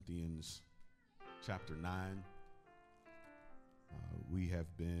Romans chapter 9. We have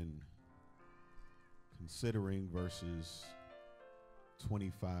been considering verses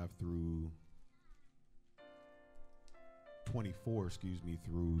 25 through 24,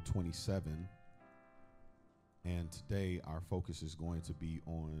 through 27. And today our focus is going to be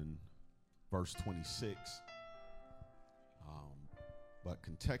on verse 26. But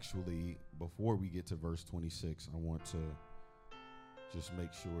contextually, before we get to verse 26, I want to just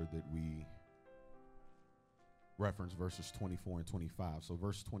make sure that we reference verses 24 and 25. So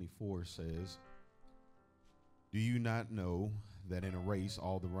verse 24 says, "Do you not know that in a race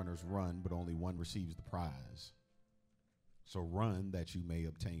all the runners run, but only one receives the prize? So run that you may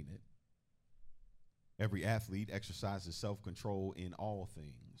obtain it. Every athlete exercises self-control in all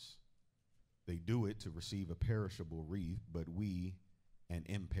things. They do it to receive a perishable wreath, but we an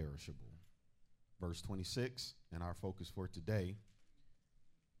imperishable." Verse 26, and our focus for today,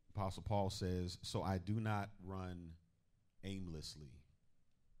 Apostle Paul says, "So I do not run aimlessly.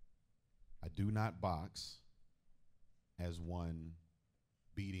 I do not box as one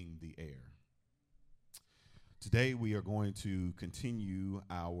beating the air." Today we are going to continue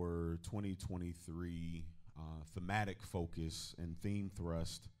our 2023 thematic focus and theme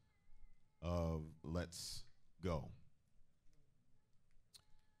thrust of Let's Go.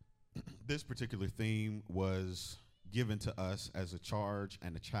 This particular theme was given to us as a charge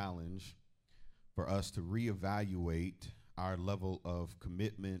and a challenge for us to reevaluate our level of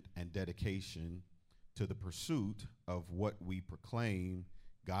commitment and dedication to the pursuit of what we proclaim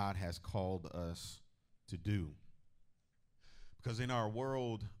God has called us to do. Because in our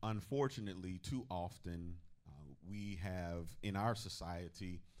world, unfortunately, too often, we have in our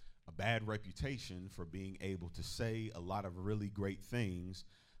society a bad reputation for being able to say a lot of really great things,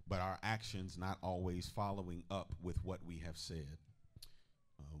 but our actions not always following up with what we have said.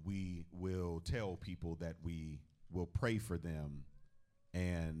 We will tell people that we will pray for them,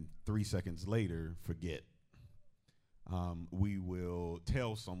 and 3 seconds later, forget. We will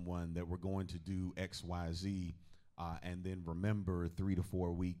tell someone that we're going to do X, Y, Z, and then remember 3 to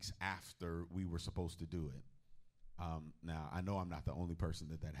 4 weeks after we were supposed to do it. Now, I know I'm not the only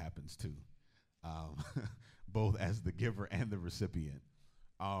person that happens to, both as the giver and the recipient.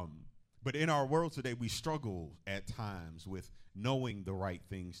 But in our world today, we struggle at times with knowing the right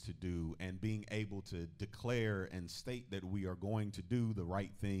things to do and being able to declare and state that we are going to do the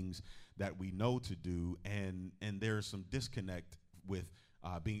right things that we know to do. And there's some disconnect with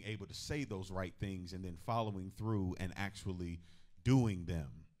being able to say those right things and then following through and actually doing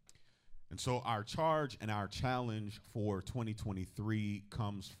them. And so our charge and our challenge for 2023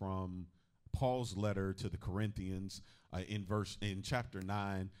 comes from Paul's letter to the Corinthians in chapter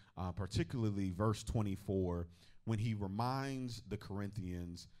 9, particularly verse 24, when he reminds the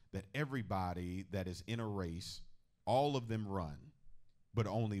Corinthians that everybody that is in a race, all of them run, but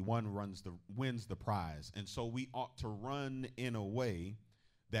only one wins the prize. And so we ought to run in a way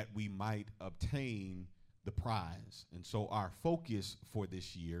that we might obtain the prize. And so our focus for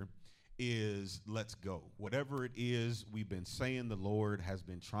this year is let's go. Whatever it is we've been saying the Lord has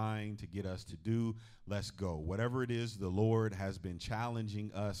been trying to get us to do, let's go. Whatever it is the Lord has been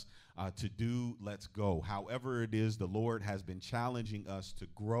challenging us to do, let's go. However it is the Lord has been challenging us to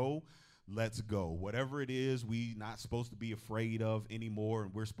grow, let's go. Whatever it is we're not supposed to be afraid of anymore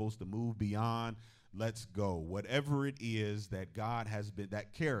and we're supposed to move beyond, let's go. Whatever it is that God has been,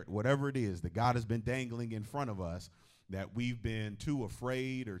 that carrot, whatever it is that God has been dangling in front of us, that we've been too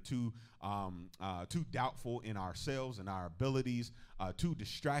afraid or too doubtful in ourselves and our abilities, too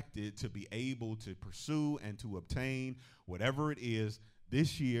distracted to be able to pursue and to obtain whatever it is.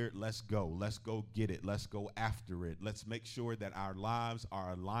 This year, let's go. Let's go get it. Let's go after it. Let's make sure that our lives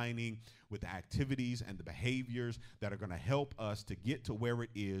are aligning with the activities and the behaviors that are going to help us to get to where it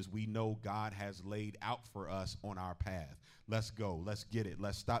is we know God has laid out for us on our path. Let's go. Let's get it.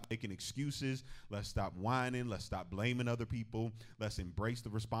 Let's stop making excuses. Let's stop whining. Let's stop blaming other people. Let's embrace the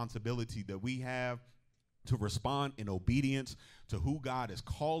responsibility that we have to respond in obedience to who God is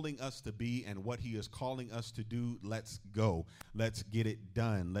calling us to be and what he is calling us to do. Let's go. Let's get it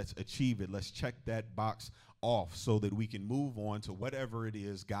done. Let's achieve it. Let's check that box off so that we can move on to whatever it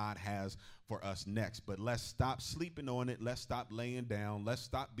is God has for us next. But let's stop sleeping on it. Let's stop laying down. Let's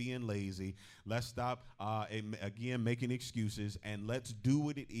stop being lazy. Let's stop, again, making excuses. And let's do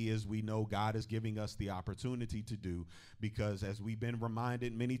what it is we know God is giving us the opportunity to do. Because as we've been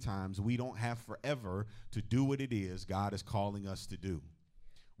reminded many times, we don't have forever to do what it is God is calling us to do.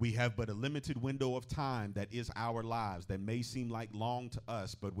 We have but a limited window of time that is our lives that may seem like long to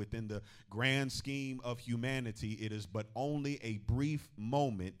us, but within the grand scheme of humanity, it is but only a brief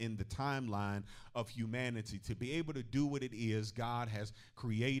moment in the timeline of humanity to be able to do what it is God has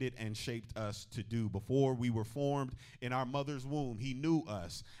created and shaped us to do. Before we were formed in our mother's womb, he knew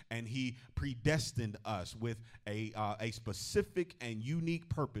us and he predestined us with a specific and unique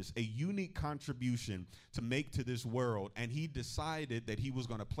purpose, a unique contribution to make to this world. And he decided that he was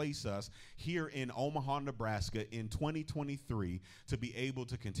going to place us here in Omaha, Nebraska in 2023 to be able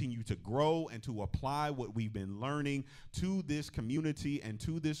to continue to grow and to apply what we've been learning to this community and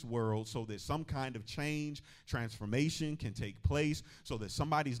to this world so that some kind of change, transformation can take place, so that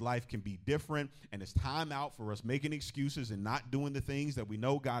somebody's life can be different. And it's time out for us making excuses and not doing the things that we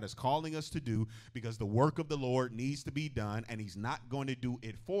know God is calling us to do, because the work of the Lord needs to be done, and he's not going to do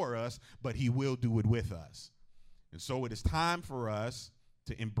it for us, but he will do it with us. And so it is time for us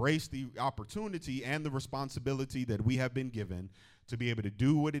to embrace the opportunity and the responsibility that we have been given to be able to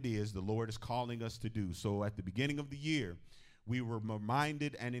do what it is the Lord is calling us to do. So at the beginning of the year, we were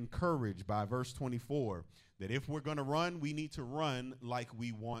reminded and encouraged by verse 24 that if we're going to run, we need to run like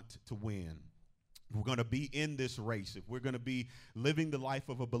we want to win. If we're going to be in this race, if we're going to be living the life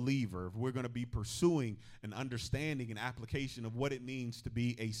of a believer, if we're going to be pursuing an understanding and application of what it means to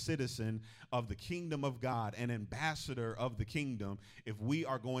be a citizen of the kingdom of God, an ambassador of the kingdom, if we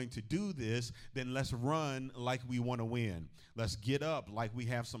are going to do this, then let's run like we want to win. Let's get up like we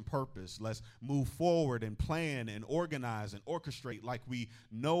have some purpose. Let's move forward and plan and organize and orchestrate like we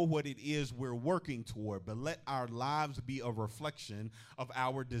know what it is we're working toward. But let our lives be a reflection of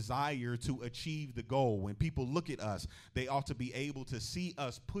our desire to achieve the goal. When people look at us, they ought to be able to see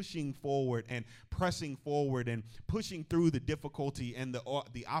us pushing forward and pressing forward and pushing through the difficulty and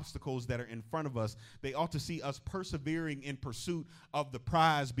the obstacles that are in front of us. They ought to see us persevering in pursuit of the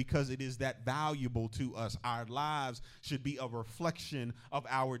prize, because it is that valuable to us. Our lives should be a reflection of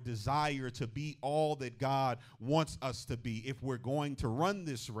our desire to be all that God wants us to be. If we're going to run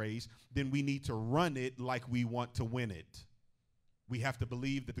this race, then we need to run it like we want to win it. We have to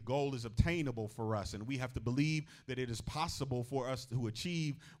believe that the goal is obtainable for us, and we have to believe that it is possible for us to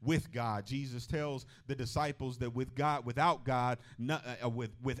achieve with God. Jesus tells the disciples that without God,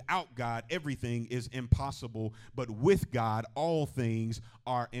 everything is impossible, but with God, all things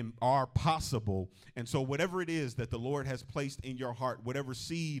are possible. And so whatever it is that the Lord has placed in your heart, whatever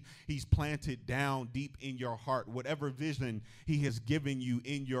seed he's planted down deep in your heart, whatever vision he has given you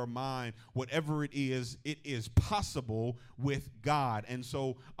in your mind, whatever it is possible with God. And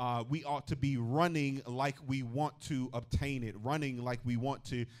so we ought to be running like we want to obtain it, running like we want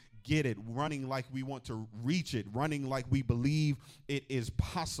to get it, running like we want to reach it, running like we believe it is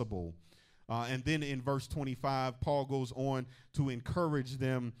possible. And then in verse 25, Paul goes on to encourage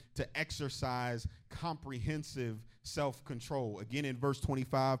them to exercise comprehensive self-control. Again, in verse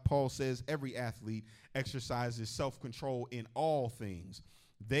 25, Paul says every athlete exercises self-control in all things.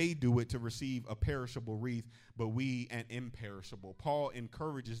 They do it to receive a perishable wreath, but we an imperishable. Paul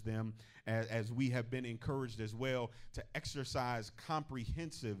encourages them, as we have been encouraged as well, to exercise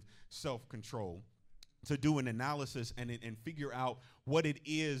comprehensive self-control, to do an analysis and figure out what it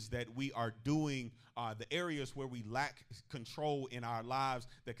is that we are doing, the areas where we lack control in our lives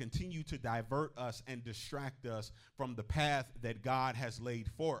that continue to divert us and distract us from the path that God has laid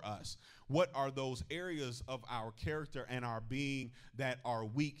for us. What are those areas of our character and our being that are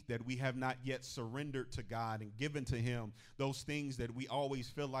weak, that we have not yet surrendered to God and given to him? Those things that we always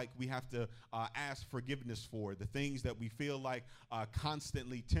feel like we have to ask forgiveness for, the things that we feel like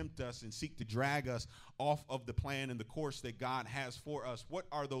constantly tempt us and seek to drag us off of the plan and the course that God has for us. What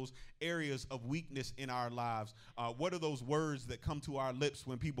are those areas of weakness in our lives? What are those words that come to our lips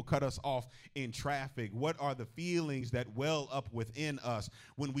when people cut us off in traffic? What are the feelings that well up within us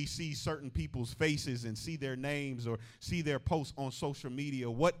when we see certain people's faces and see their names or see their posts on social media?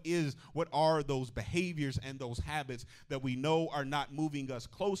 What are those behaviors and those habits that we know are not moving us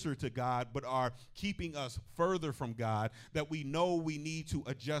closer to God, but are keeping us further from God, that we know we need to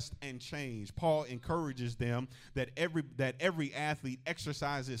adjust and change? Paul encourages them that every athlete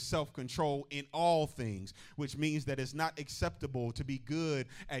exercises self-control in all things, which means that it's not acceptable to be good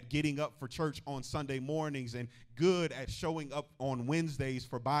at getting up for church on Sunday mornings and good at showing up on Wednesdays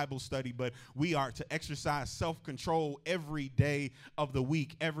for Bible study, but we are to exercise self-control every day of the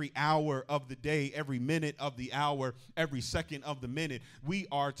week, every hour of the day, every minute of the hour, every second of the minute. We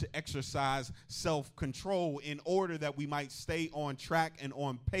are to exercise self-control in order that we might stay on track and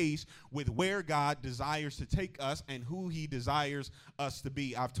on pace with where God desires to take us and who he desires us to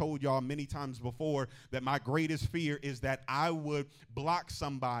be. I've told y'all many times before that my greatest fear is that I would block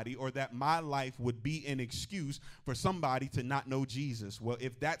somebody, or that my life would be an excuse for somebody to not know Jesus. Well,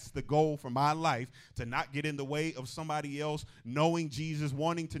 if that's the goal for my life, to not get in the way of somebody else knowing Jesus,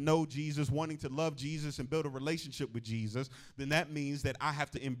 wanting to know Jesus, wanting to love Jesus and build a relationship with Jesus, then that means that I have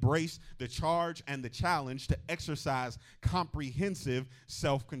to embrace the charge and the challenge to exercise comprehensive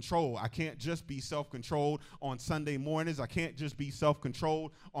self-control. I can't just be self-controlled on Sunday mornings. I can't just be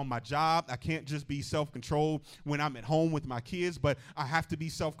self-controlled on my job. I can't just be self-controlled when I'm at home with my kids, but I have to be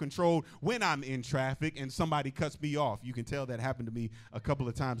self-controlled when I'm in traffic and somebody cuts me off. You can tell that happened to me a couple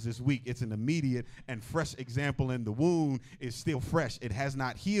of times this week. It's an immediate and fresh example, and the wound is still fresh. It has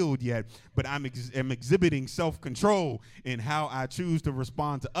not healed yet, but I'm exhibiting self-control in how I choose to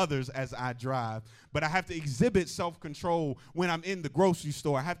respond to others as I drive. But I have to exhibit self-control when I'm in the grocery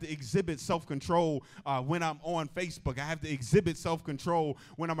store. I have to exhibit self-control when I'm on Facebook. I have to exhibit self-control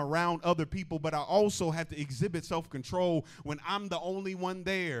when I'm around other people, but I also have to exhibit self-control when I'm the only one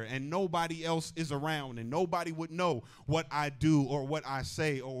there and nobody else is around and nobody would know what I do or what I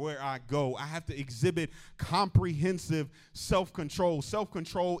say or where I go. I have to exhibit comprehensive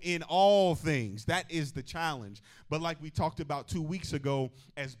self-control in all things. That is the challenge. But like we talked about 2 weeks ago,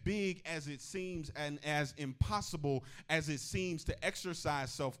 as big as it seems and as impossible as it seems to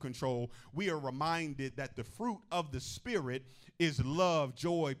exercise self-control, we are reminded that the fruit of the Spirit is love,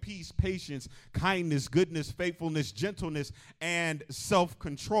 joy, peace, patience, kindness, goodness, faithfulness, gentleness, and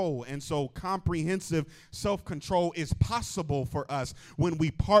self-control. And so comprehensive self-control is possible for us when we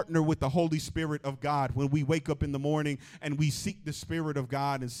partner with the Holy Spirit of God, when we wake up in the morning and we seek the Spirit of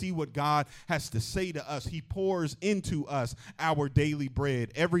God and see what God has to say to us. He pours into us our daily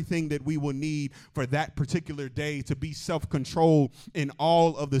bread, everything that we will need for that particular day to be self-controlled in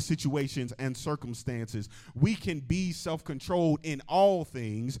all of the situations and circumstances. We can be self-controlled in all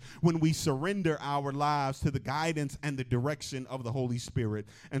things when we surrender our lives to the guidance and the direction of the Holy Spirit.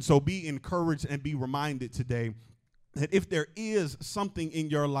 And so be encouraged and be reminded today that if there is something in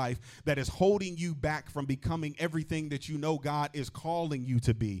your life that is holding you back from becoming everything that you know God is calling you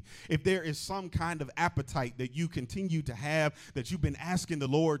to be, if there is some kind of appetite that you continue to have that you've been asking the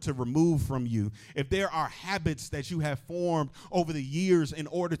Lord to remove from you, if there are habits that you have formed over the years in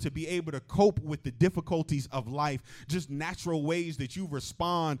order to be able to cope with the difficulties of life, just natural ways that you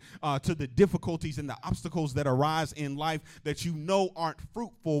respond to the difficulties and the obstacles that arise in life that you know aren't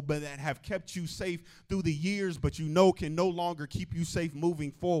fruitful but that have kept you safe through the years, but you know can no longer keep you safe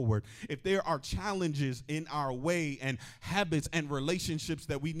moving forward. If there are challenges in our way and habits and relationships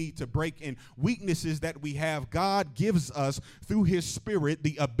that we need to break and weaknesses that we have, God gives us through his Spirit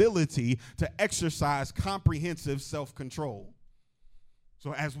the ability to exercise comprehensive self-control.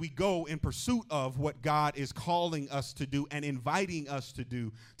 So as we go in pursuit of what God is calling us to do and inviting us to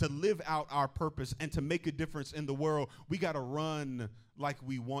do, to live out our purpose and to make a difference in the world, we got to run like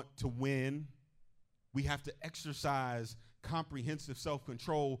we want to win. We have to exercise comprehensive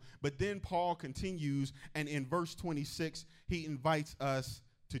self-control. But then Paul continues, and in verse 26, he invites us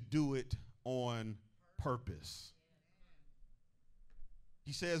to do it on purpose.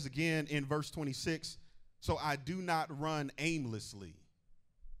 He says again in verse 26, so I do not run aimlessly.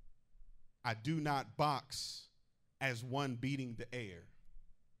 I do not box as one beating the air.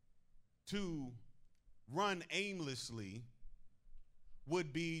 To run aimlessly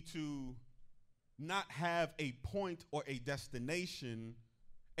would be to not have a point or a destination,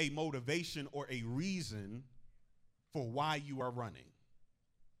 a motivation or a reason for why you are running.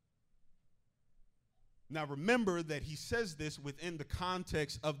 Now remember that he says this within the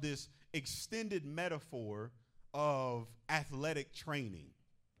context of this extended metaphor of athletic training.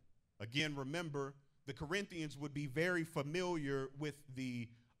 Again, remember, the Corinthians would be very familiar with the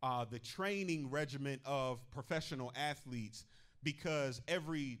training regimen of professional athletes, because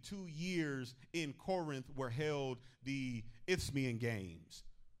every 2 years in Corinth were held the Isthmian Games,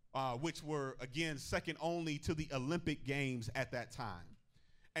 which were, again, second only to the Olympic Games at that time.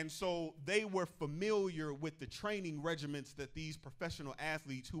 And so they were familiar with the training regimens that these professional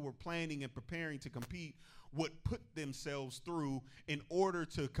athletes who were planning and preparing to compete would put themselves through in order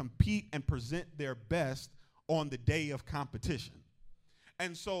to compete and present their best on the day of competition.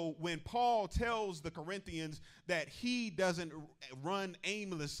 And so when Paul tells the Corinthians that he doesn't run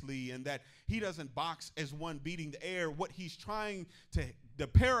aimlessly and that he doesn't box as one beating the air, what he's trying to, the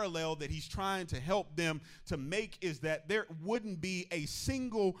parallel that he's trying to help them to make is that there wouldn't be a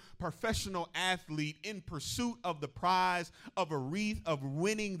single professional athlete in pursuit of the prize of a wreath of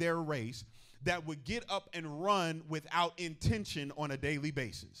winning their race that would get up and run without intention on a daily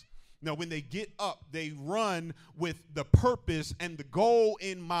basis. Now, when they get up, they run with the purpose and the goal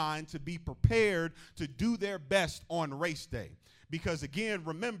in mind to be prepared to do their best on race day. Because, again,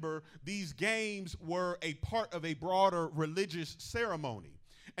 remember, these games were a part of a broader religious ceremony.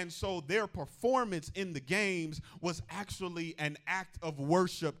 And so their performance in the games was actually an act of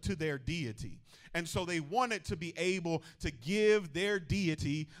worship to their deity. And so they wanted to be able to give their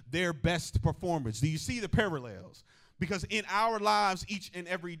deity their best performance. Do you see the parallels? Because in our lives each and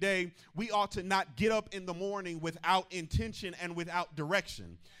every day, we ought to not get up in the morning without intention and without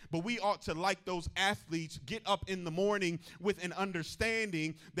direction. But we ought to, like those athletes, get up in the morning with an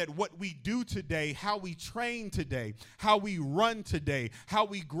understanding that what we do today, how we train today, how we run today, how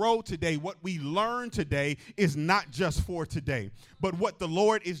we grow today, what we learn today is not just for today. But what the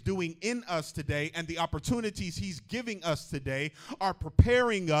Lord is doing in us today and the opportunities he's giving us today are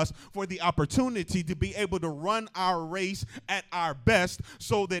preparing us for the opportunity to be able to run our race at our best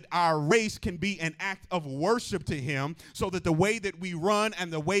so that our race can be an act of worship to him, so that the way that we run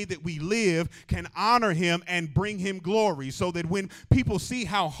and the way that we live can honor him and bring him glory, so that when people see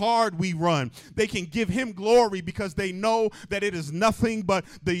how hard we run, they can give him glory because they know that it is nothing but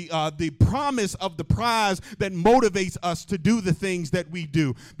the promise of the prize that motivates us to do the things that we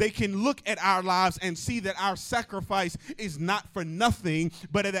do. They can look at our lives and see that our sacrifice is not for nothing,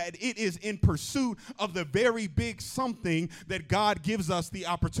 but that it is in pursuit of the very big something that God gives us the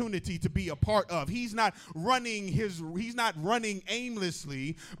opportunity to be a part of. He's not running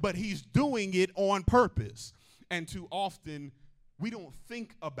aimlessly, but he's doing it on purpose. And too often we don't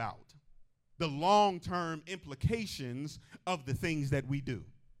think about the long-term implications of the things that we do.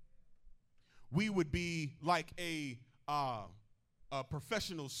 We would be like a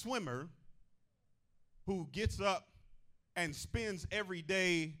professional swimmer who gets up and spends every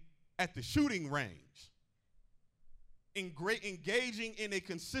day at the shooting range, engaging in a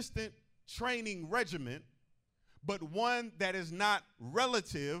consistent training regimen, but one that is not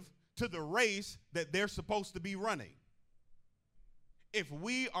relative to the race that they're supposed to be running. If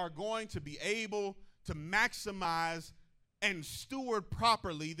we are going to be able to maximize and steward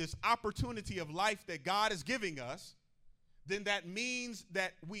properly this opportunity of life that God is giving us, then that means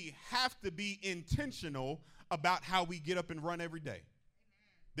that we have to be intentional about how we get up and run every day.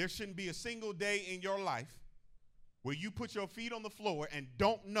 There shouldn't be a single day in your life where you put your feet on the floor and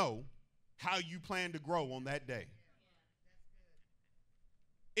don't know how you plan to grow on that day.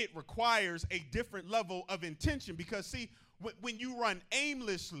 It requires a different level of intention because, see, when you run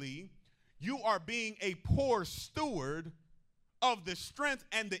aimlessly, you are being a poor steward of the strength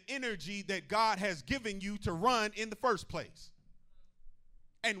and the energy that God has given you to run in the first place.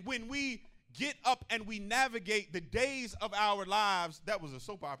 And when we get up and we navigate the days of our lives, that was a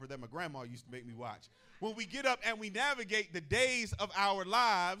soap opera that my grandma used to make me watch. When we get up and we navigate the days of our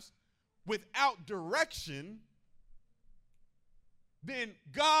lives without direction, then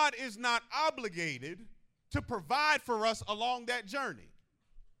God is not obligated to provide for us along that journey.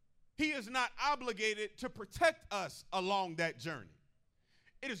 He is not obligated to protect us along that journey.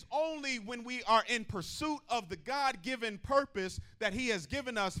 It is only when we are in pursuit of the God-given purpose that he has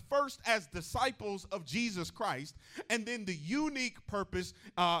given us first as disciples of Jesus Christ, and then the unique purpose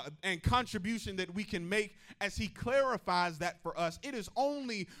and contribution that we can make as he clarifies that for us. It is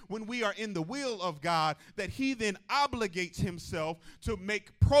only when we are in the will of God that he then obligates himself to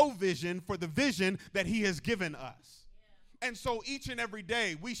make provision for the vision that he has given us. And so each and every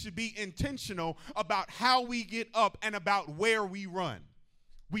day we should be intentional about how we get up and about where we run.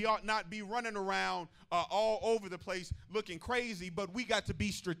 We ought not be running around all over the place looking crazy, but we got to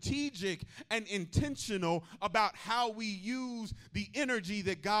be strategic and intentional about how we use the energy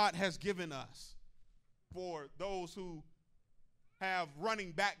that God has given us. For those who have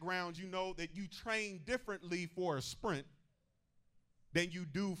running backgrounds, you know that you train differently for a sprint than you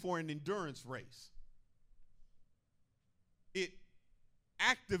do for an endurance race. It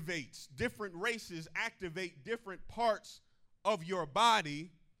activates, different races activate different parts of your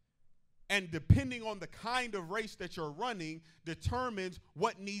body, and depending on the kind of race that you're running determines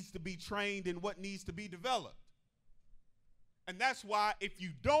what needs to be trained and what needs to be developed. And that's why if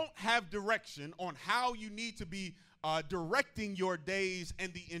you don't have direction on how you need to be directing your days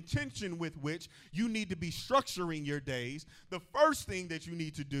and the intention with which you need to be structuring your days, the first thing that you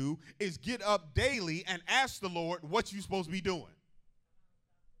need to do is get up daily and ask the Lord what you're supposed to be doing.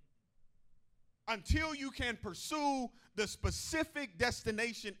 Until you can pursue the specific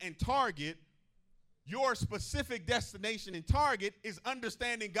destination and target, your specific destination and target is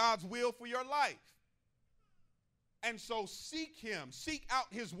understanding God's will for your life. And so seek him, seek out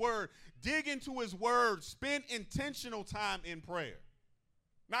his word, dig into his word, spend intentional time in prayer.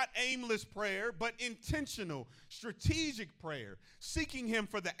 Not aimless prayer, but intentional, strategic prayer, seeking him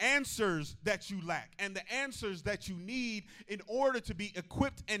for the answers that you lack and the answers that you need in order to be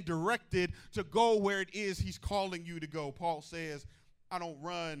equipped and directed to go where it is he's calling you to go. Paul says, I don't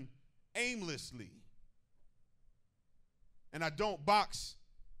run aimlessly, and I don't box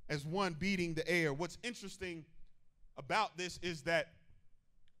as one beating the air. What's interesting about this is that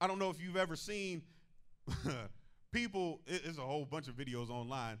I don't know if you've ever seen people, there's a whole bunch of videos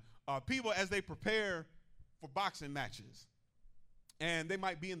online, people as they prepare for boxing matches. And they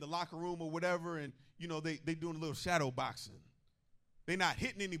might be in the locker room or whatever, and, you know, they doing a little shadow boxing. They're not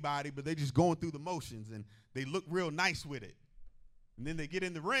hitting anybody, but they just going through the motions, and they look real nice with it. And then they get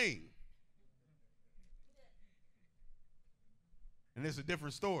in the ring. And it's a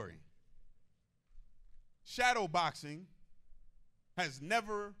different story. Shadow boxing has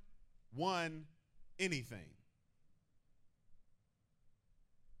never won anything.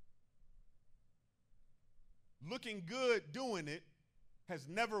 Looking good doing it has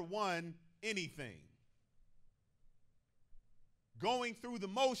never won anything. Going through the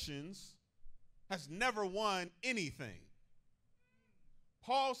motions has never won anything.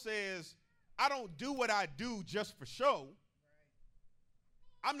 Paul says, I don't do what I do just for show.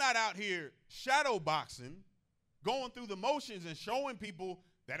 I'm not out here shadow boxing, going through the motions and showing people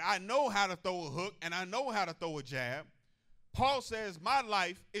that I know how to throw a hook and I know how to throw a jab. Paul says my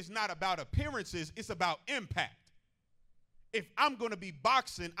life is not about appearances, it's about impact. If I'm going to be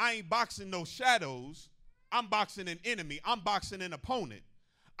boxing, I ain't boxing no shadows. I'm boxing an enemy. I'm boxing an opponent.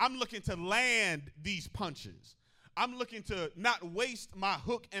 I'm looking to land these punches. I'm looking to not waste my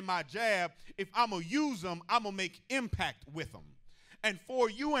hook and my jab. If I'm going to use them, I'm going to make impact with them. And for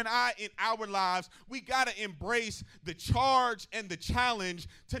you and I in our lives, we got to embrace the charge and the challenge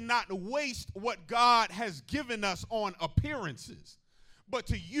to not waste what God has given us on appearances, but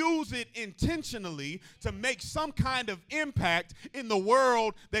to use it intentionally to make some kind of impact in the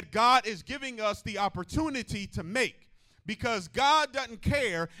world that God is giving us the opportunity to make. Because God doesn't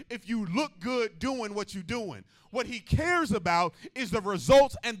care if you look good doing what you're doing. What he cares about is the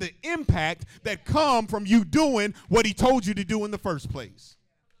results and the impact that come from you doing what he told you to do in the first place.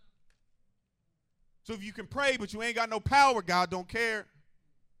 So if you can pray but you ain't got no power, God don't care.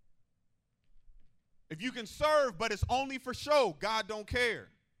 If you can serve but it's only for show, God don't care.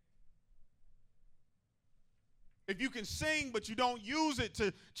 If you can sing but you don't use it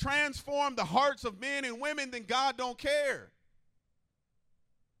to transform the hearts of men and women, then God don't care.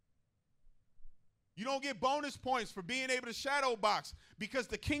 You don't get bonus points for being able to shadow box because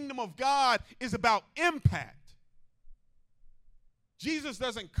the kingdom of God is about impact. Jesus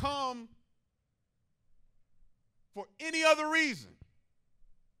doesn't come for any other reason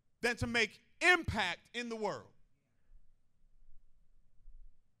than to make impact in the world.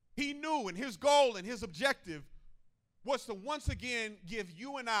 He knew, and his goal and his objective was to once again give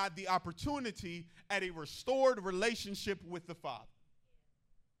you and I the opportunity at a restored relationship with the Father.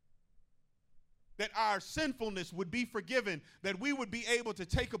 That our sinfulness would be forgiven, that we would be able to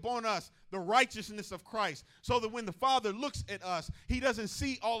take upon us the righteousness of Christ, so that when the Father looks at us, he doesn't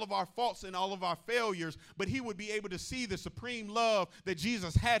see all of our faults and all of our failures, but he would be able to see the supreme love that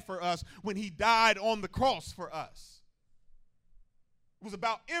Jesus had for us when he died on the cross for us. It was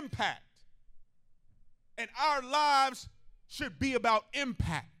about impact. And our lives should be about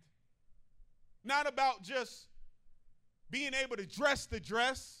impact. Not about just being able to dress the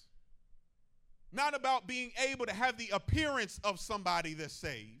dress. Not about being able to have the appearance of somebody that's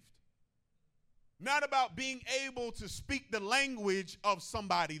saved. Not about being able to speak the language of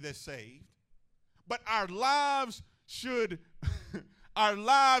somebody that's saved. But our lives should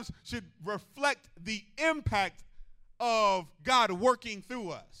reflect the impact of God working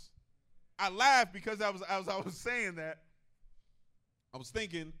through us. I laugh because as I was saying that, I was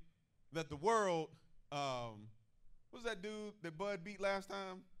thinking that the world, what was that dude that Bud beat last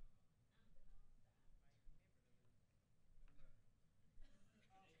time?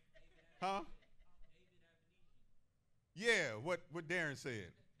 Huh? Yeah, what Darren said.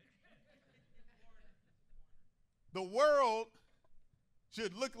 The world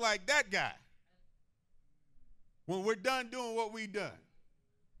should look like that guy. When we're done doing what we done,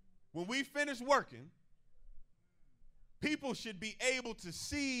 when we finish working, people should be able to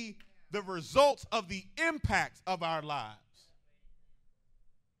see the results of the impact of our lives.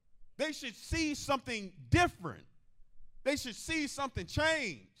 They should see something different. They should see something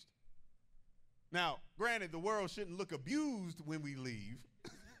changed. Now, granted, the world shouldn't look abused when we leave.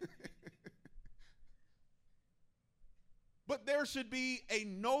 But there should be a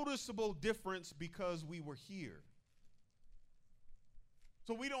noticeable difference because we were here.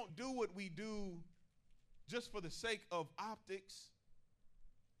 So we don't do what we do just for the sake of optics.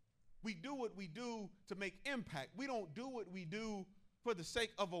 We do what we do to make impact. We don't do what we do for the sake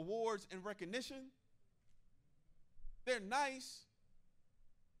of awards and recognition. They're nice.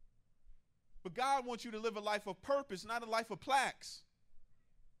 But God wants you to live a life of purpose, not a life of plaques.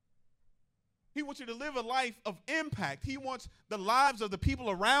 He wants you to live a life of impact. He wants the lives of the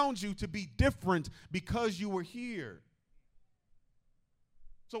people around you to be different because you were here.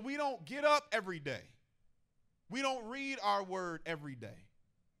 So we don't get up every day. We don't read our word every day.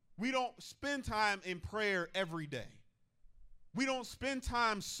 We don't spend time in prayer every day. We don't spend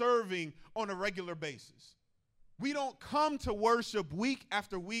time serving on a regular basis. We don't come to worship week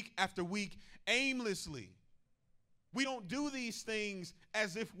after week after week aimlessly. We don't do these things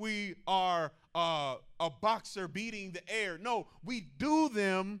as if we are a boxer beating the air. No, we do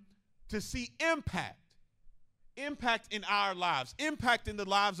them to see impact. Impact in our lives. Impact in the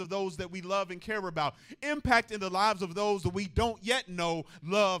lives of those that we love and care about. Impact in the lives of those that we don't yet know,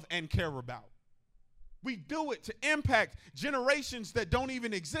 love, and care about. We do it to impact generations that don't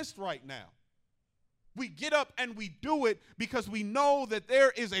even exist right now. We get up and we do it because we know that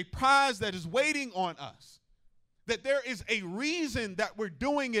there is a prize that is waiting on us. That there is a reason that we're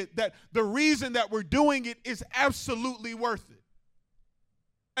doing it, that the reason that we're doing it is absolutely worth it.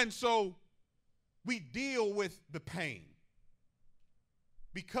 And so we deal with the pain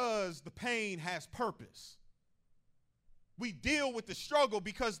because the pain has purpose. We deal with the struggle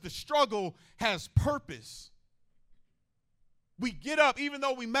because the struggle has purpose. We get up, even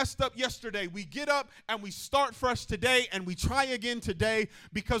though we messed up yesterday, we get up and we start fresh today and we try again today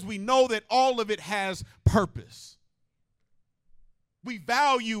because we know that all of it has purpose. We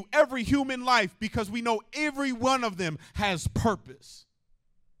value every human life because we know every one of them has purpose.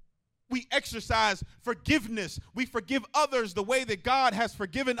 We exercise forgiveness. We forgive others the way that God has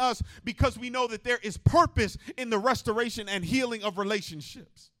forgiven us because we know that there is purpose in the restoration and healing of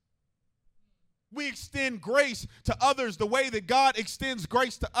relationships. We extend grace to others the way that God extends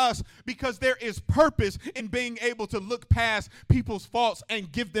grace to us because there is purpose in being able to look past people's faults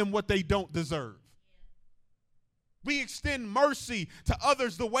and give them what they don't deserve. We extend mercy to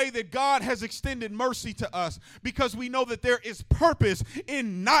others the way that God has extended mercy to us because we know that there is purpose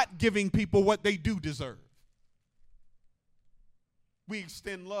in not giving people what they do deserve. We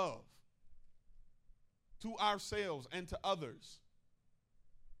extend love to ourselves and to others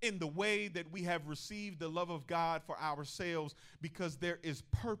in the way that we have received the love of God for ourselves because there is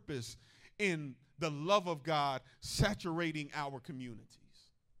purpose in the love of God saturating our communities.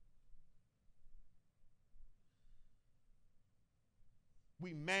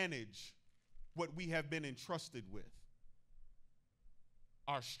 We manage what we have been entrusted with.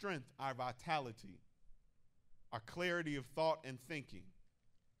 Our strength, our vitality, our clarity of thought and thinking,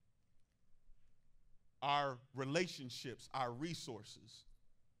 our relationships, our resources.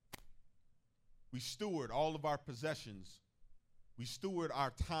 We steward all of our possessions. We steward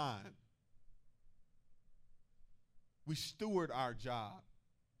our time. We steward our job.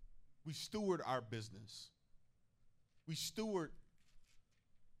 We steward our business. We steward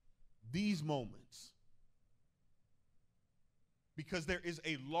these moments because there is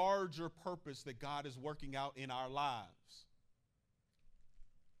a larger purpose that God is working out in our lives.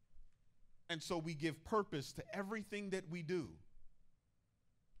 And so we give purpose to everything that we do.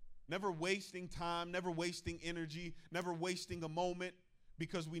 Never wasting time, never wasting energy, never wasting a moment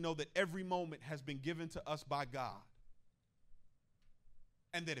because we know that every moment has been given to us by God.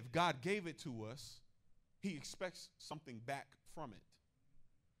 And that if God gave it to us, he expects something back from it.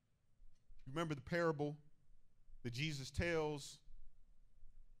 Remember the parable that Jesus tells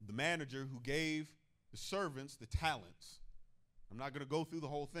the manager who gave the servants the talents. I'm not going to go through the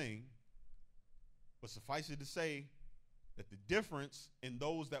whole thing, but suffice it to say that the difference in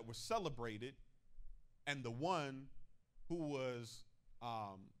those that were celebrated and the one who was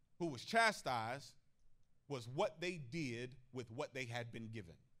chastised was what they did with what they had been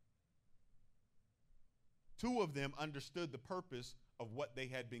given. Two of them understood the purpose of what they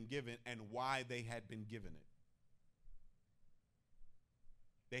had been given and why they had been given it.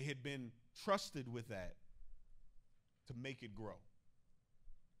 They had been trusted with that. to make it grow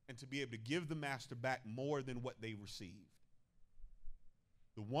and to be able to give the master back more than what they received.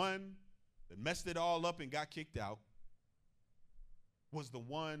 The one that messed it all up and got kicked out was the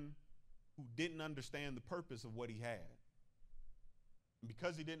one who didn't understand the purpose of what he had. And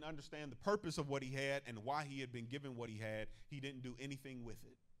because he didn't understand the purpose of what he had and why he had been given what he had, he didn't do anything with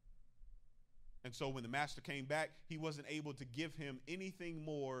it. And so when the master came back, he wasn't able to give him anything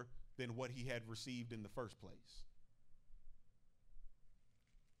more than what he had received in the first place.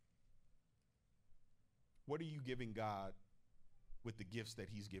 What are you giving God with the gifts that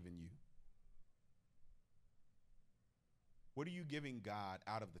he's given you? What are you giving God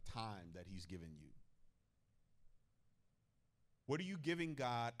out of the time that he's given you? What are you giving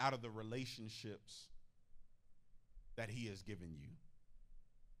God out of the relationships that he has given you?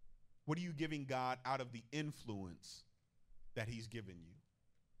 What are you giving God out of the influence that he's given you?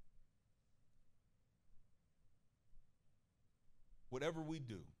 Whatever we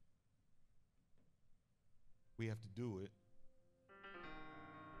do, we have to do it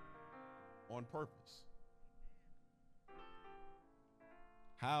on purpose.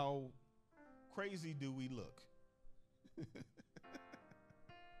 How crazy do we look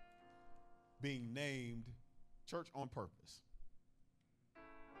being named Church on Purpose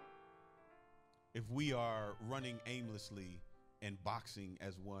if we are running aimlessly and boxing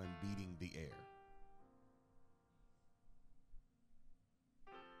as one beating the air?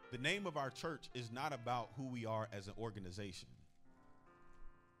 The name of our church is not about who we are as an organization.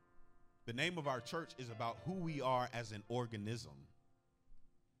 The name of our church is about who we are as an organism.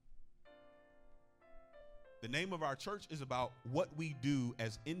 The name of our church is about what we do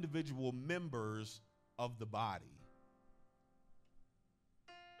as individual members of the body.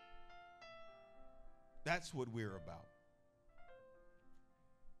 That's what we're about.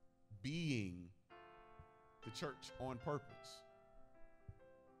 Being the church on purpose.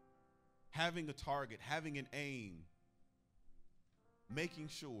 Having a target, having an aim, making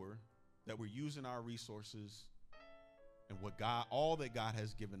sure that we're using our resources and what God, all that God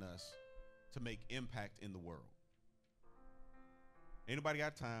has given us to make impact in the world. Anybody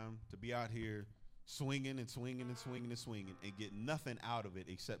got time to be out here swinging and swinging and swinging and swinging and get nothing out of it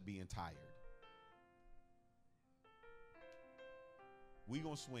except being tired? We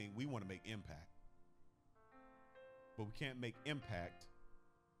gonna swing. We want to make impact, but we can't make impact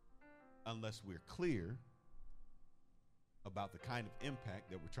unless we're clear about the kind of impact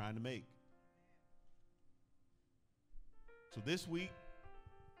that we're trying to make. So this week,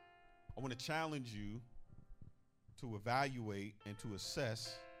 I want to challenge you to evaluate and to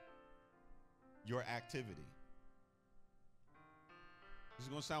assess your activity. This is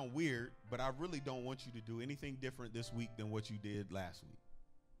going to sound weird, but I really don't want you to do anything different this week than what you did last week.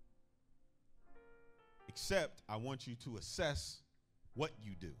 Except I want you to assess what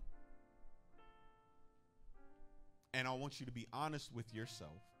you do. And I want you to be honest with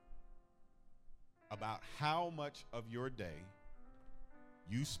yourself about how much of your day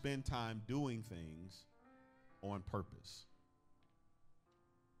you spend time doing things on purpose.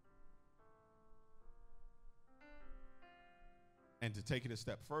 And to take it a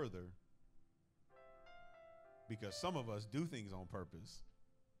step further, because some of us do things on purpose,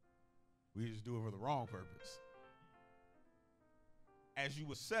 we just do it for the wrong purpose. As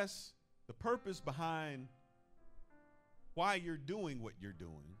you assess the purpose behind why you're doing what you're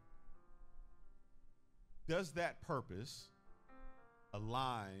doing, does that purpose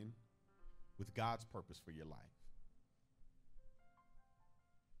align with God's purpose for your life?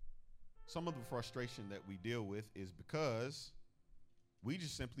 Some of the frustration that we deal with is because we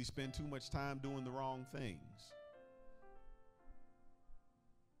just simply spend too much time doing the wrong things,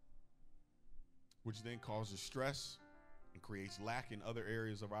 which then causes stress and creates lack in other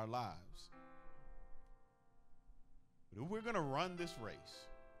areas of our lives. But if we're going to run this race,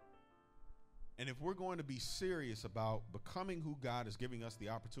 and if we're going to be serious about becoming who God is giving us the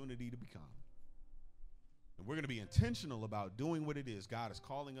opportunity to become, and we're going to be intentional about doing what it is God is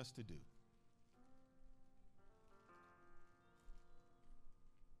calling us to do,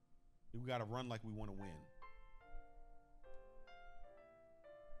 we got to run like we want to win.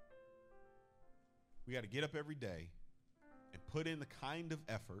 We got to get up every day and put in the kind of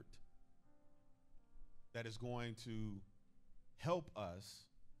effort that is going to help us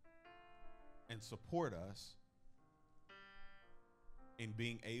and support us in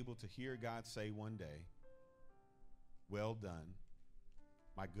being able to hear God say one day, "Well done,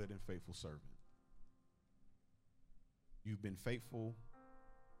 my good and faithful servant. You've been faithful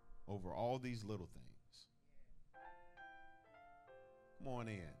over all these little things. Come on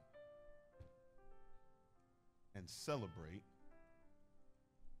in." and celebrate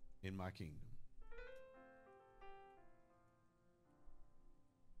in my kingdom.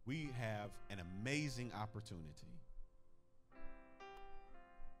 We have an amazing opportunity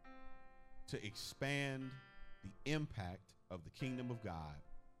to expand the impact of the kingdom of God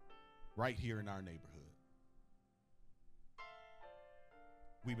right here in our neighborhood.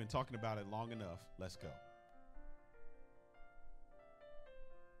 We've been talking about it long enough. Let's go.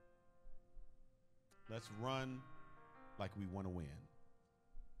 Let's run like we want to win.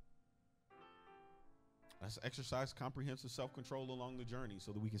 Let's exercise comprehensive self-control along the journey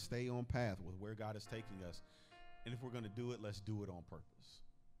so that we can stay on path with where God is taking us. And if we're going to do it, let's do it on purpose.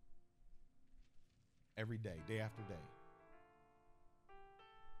 Every day, day after day.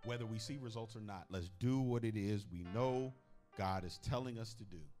 Whether we see results or not, let's do what it is we know God is telling us to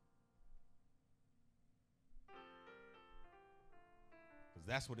do. Because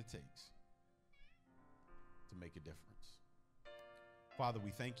that's what it takes to make a difference. Father,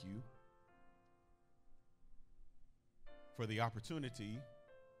 we thank you for the opportunity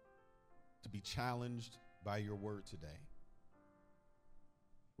to be challenged by your word today.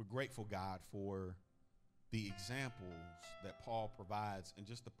 We're grateful, God, for the examples that Paul provides and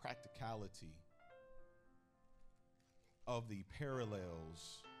just the practicality of the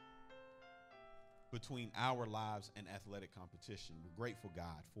parallels between our lives and athletic competition. We're grateful,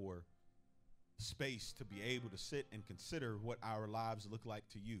 God, for space to be able to sit and consider what our lives look like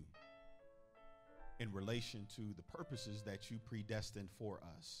to you in relation to the purposes that you predestined for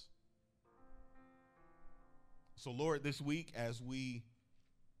us. So, Lord, this week as we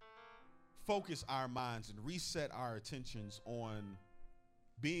focus our minds and reset our attentions on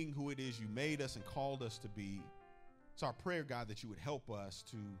being who it is you made us and called us to be, it's our prayer, God, that you would help us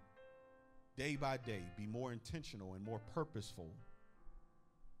to day by day be more intentional and more purposeful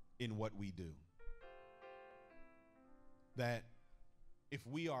in what we do. That if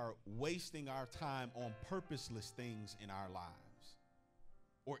we are wasting our time on purposeless things in our lives,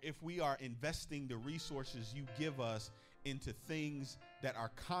 or if we are investing the resources you give us into things that are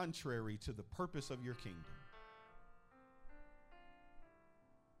contrary to the purpose of your kingdom,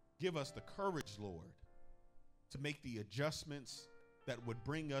 give us the courage, Lord, to make the adjustments that would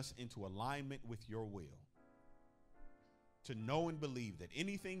bring us into alignment with your will. To know and believe that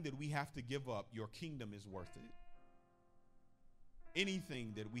anything that we have to give up, your kingdom is worth it.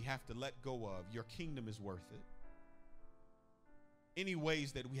 Anything that we have to let go of, your kingdom is worth it. Any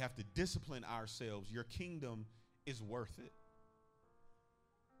ways that we have to discipline ourselves, your kingdom is worth it.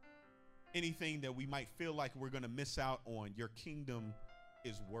 Anything that we might feel like we're going to miss out on, your kingdom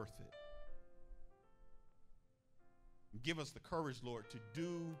is worth it. Give us the courage, Lord, to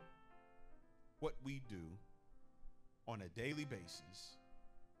do what we do on a daily basis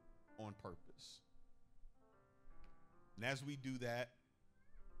on purpose. And as we do that,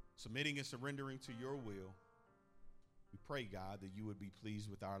 submitting and surrendering to your will, we pray, God, that you would be pleased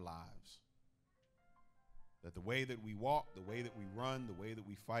with our lives. That the way that we walk, the way that we run, the way that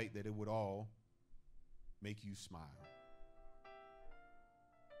we fight, that it would all make you smile.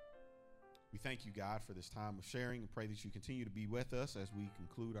 We thank you, God, for this time of sharing and pray that you continue to be with us as we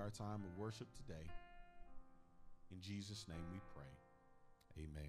conclude our time of worship today. In Jesus' name we pray. Amen.